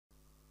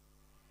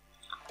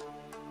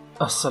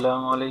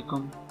Assalamu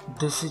alaikum,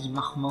 this is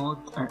Mahmoud,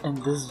 and in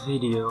this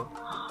video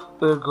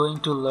we're going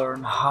to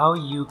learn how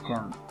you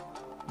can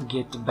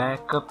get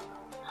backup,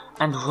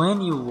 and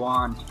when you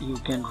want you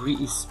can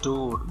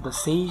restore the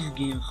save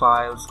game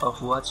files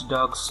of Watch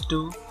Dogs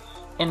 2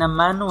 in a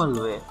manual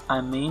way,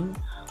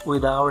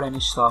 without any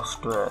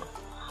software.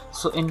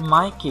 So in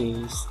my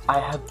case I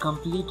have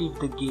completed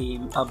the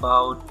game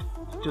about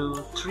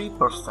to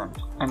 3%,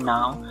 and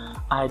now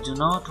I do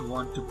not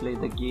want to play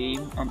the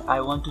game and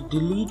I want to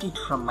delete it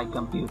from my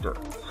computer.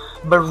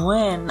 But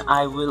when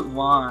I will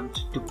want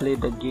to play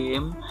the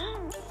game,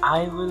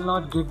 I will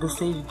not get the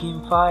save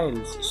game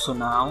files. So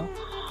now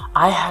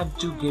I have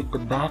to get the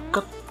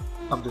backup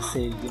of the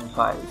save game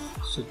files.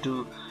 So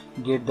to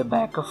get the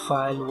backup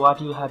file,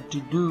 what you have to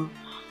do,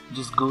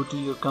 just go to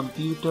your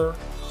computer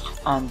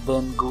and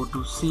then go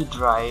to C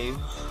drive,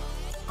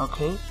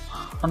 okay,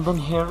 and then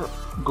here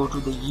go to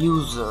the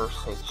user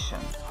section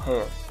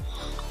here,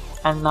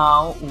 and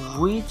now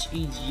which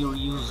is your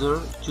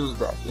user, choose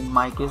that. In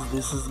my case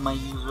this is my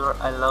user,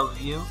 I love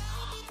you,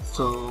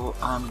 so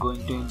I'm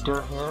going to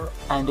enter here,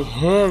 and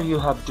here you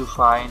have to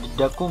find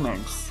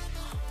documents.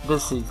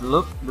 This is,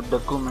 look, the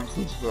documents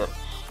is here.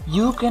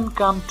 You can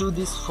come to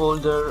this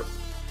folder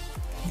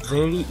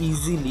very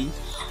easily.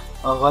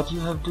 What you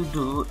have to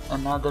do,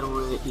 another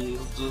way, is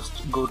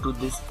just go to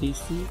this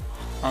PC,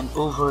 and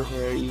over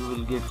here you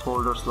will get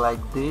folders like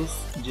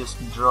this. Just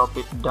drop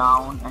it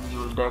down and you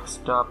will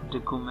desktop,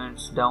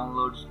 documents,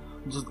 downloads,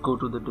 just go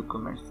to the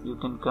documents. You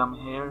can come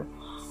here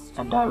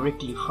and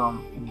directly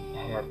from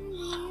here.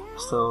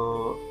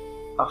 So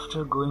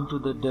after going to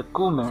the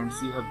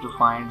documents you have to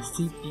find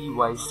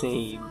CPY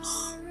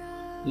saves.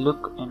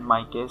 Look, in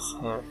my case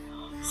here,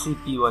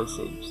 CPY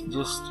saves,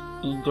 just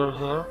enter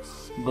here,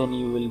 then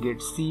you will get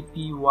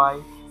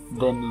CPY,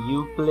 then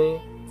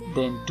Uplay,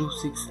 then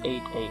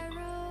 2688.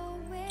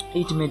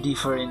 It may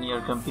differ in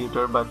your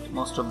computer, but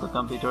most of the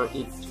computer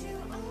it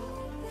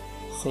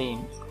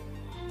same.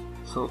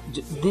 So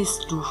these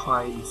two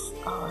files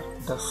are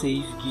the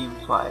save game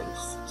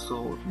files.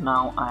 So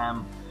now I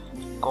am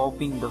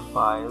copying the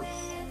files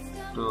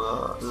to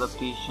a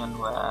location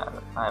where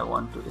I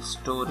want to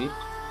store it.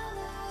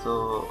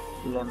 So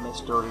let me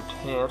store it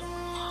here.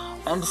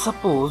 And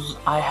suppose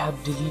I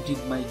have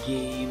deleted my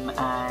game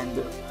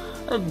and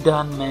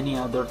done many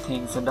other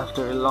things, and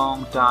after a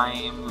long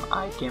time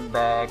I came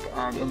back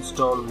and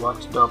installed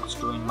Watch Dogs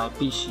 2 in my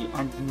PC,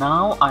 and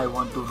now I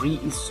want to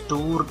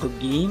restore the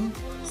game,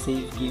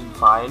 save game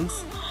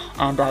files,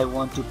 and I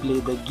want to play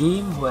the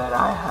game where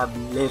I have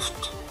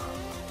left.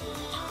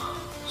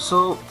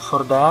 So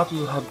for that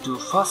you have to,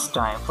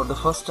 for the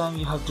first time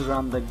you have to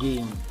run the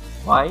game.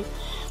 Why?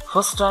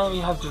 First time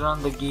you have to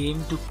run the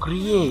game to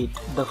create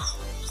the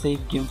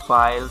save game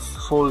files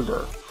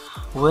folder.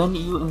 When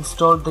you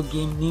install the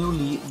game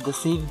newly, the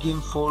save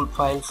game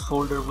files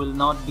folder will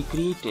not be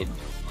created.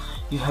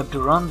 You have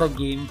to run the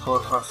game for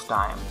first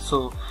time.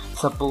 So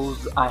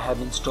suppose I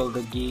have installed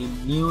the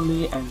game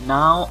newly and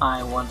now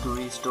I want to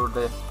restore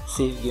the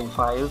save game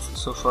files.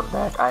 So for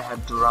that I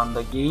have to run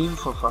the game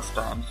for first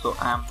time. So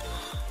I am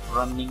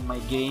running my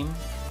game.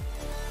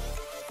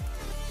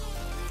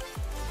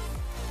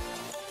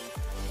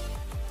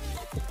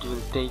 It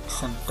will take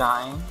some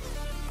time.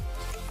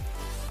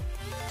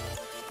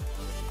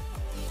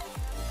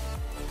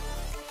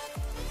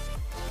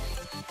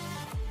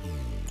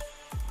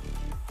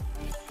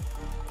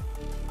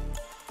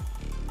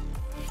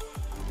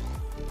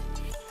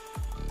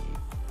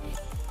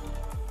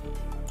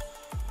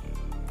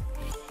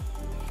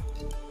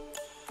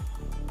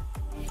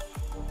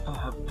 I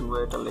have to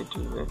wait a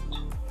little bit.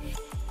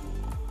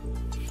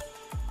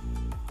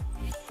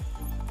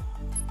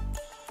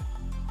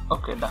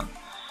 Okay, done.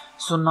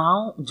 So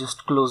now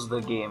just close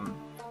the game.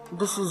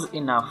 This is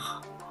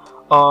enough.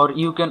 Or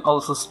you can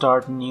also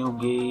start new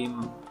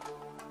game.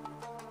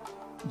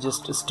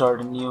 Just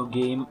start a new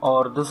game,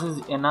 or this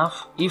is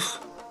enough. If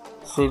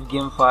save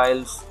game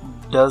files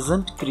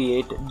doesn't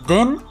create,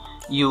 then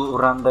you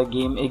run the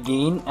game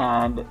again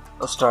and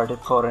start it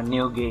for a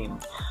new game.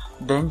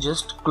 Then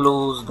just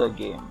close the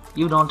game.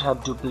 You don't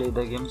have to play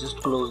the game,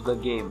 just close the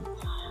game.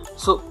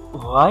 So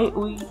why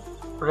we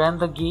ran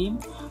the game?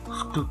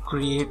 To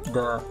create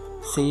the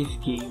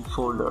save game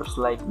folders.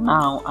 Like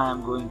now I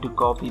am going to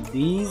copy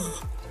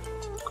these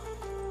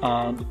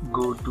and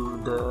go to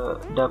the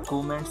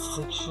documents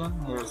section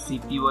here,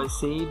 CPY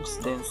saves,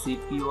 then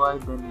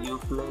CPY, then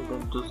Uplay,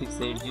 then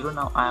 2680.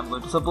 Now I am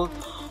going to, suppose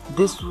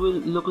this will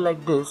look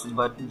like this,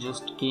 but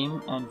just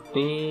came and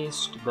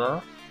paste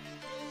the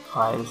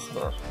files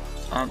here.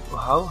 And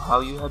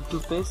how you have to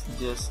paste,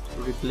 just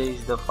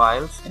replace the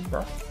files in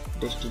the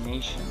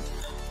destination.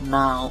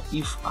 Now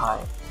if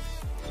I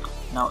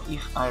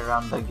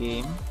run the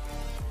game,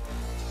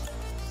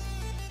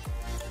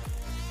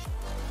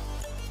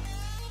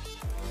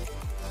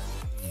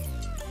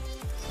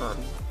 sorry,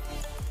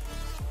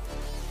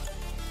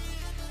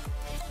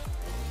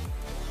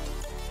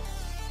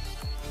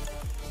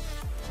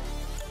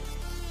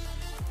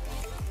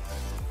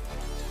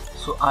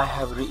 so I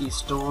have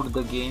restored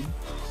the game,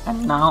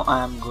 And now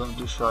I am going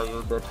to show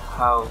you that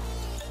how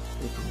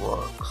it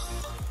works.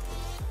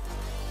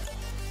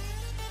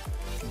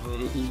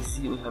 Very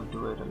easy, you have to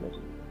wait a little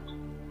bit.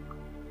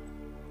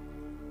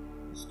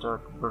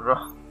 Start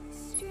bruh.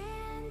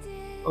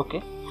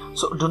 Okay,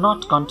 so do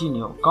not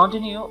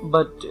continue,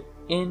 but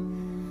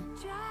in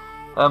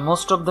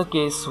most of the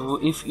case,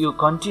 if you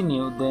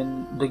continue,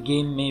 then the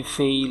game may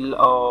fail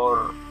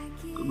or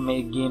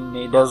game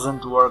may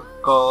doesn't work,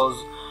 cause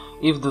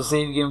if the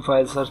save game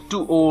files are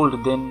too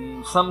old,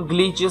 then some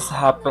glitches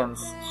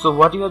happens. So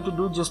what you have to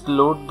do, just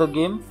load the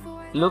game.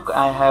 Look,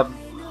 I have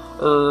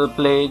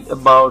played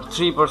about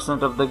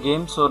 3% of the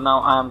game, so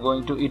now I am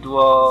going to, it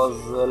was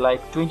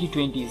like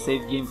 2020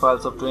 save game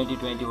files of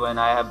 2020 when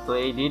I have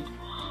played it.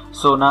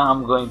 So now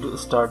I'm going to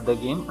start the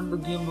game, and the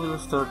game will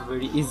start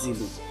very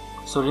easily.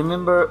 So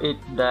remember it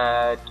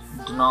that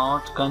do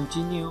not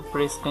continue,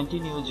 press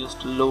continue,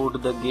 just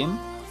load the game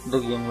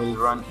will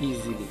run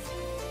easily.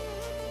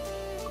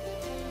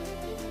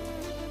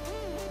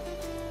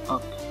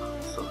 Okay,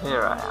 so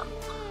here I am.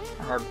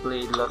 I have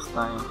played last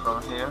time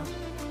from here,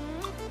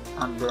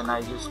 and then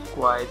I just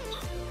quit.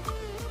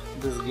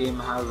 This game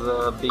has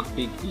a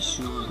big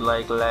issues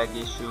like lag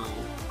issue,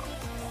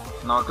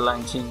 not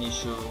launching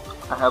issue.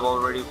 I have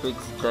already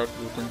fixed that,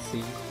 you can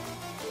see.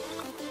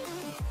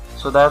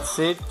 So that's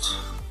it.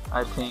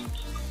 I think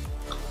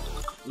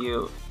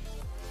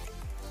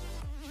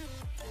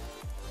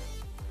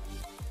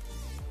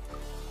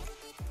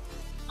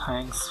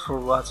thanks for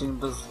watching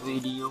this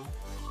video,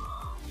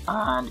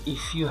 and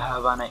if you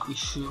have an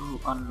issue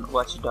on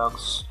Watch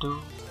Dogs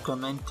 2,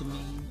 comment me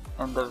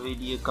in the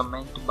video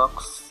comment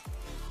box.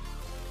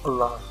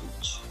 Allah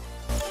Hafiz.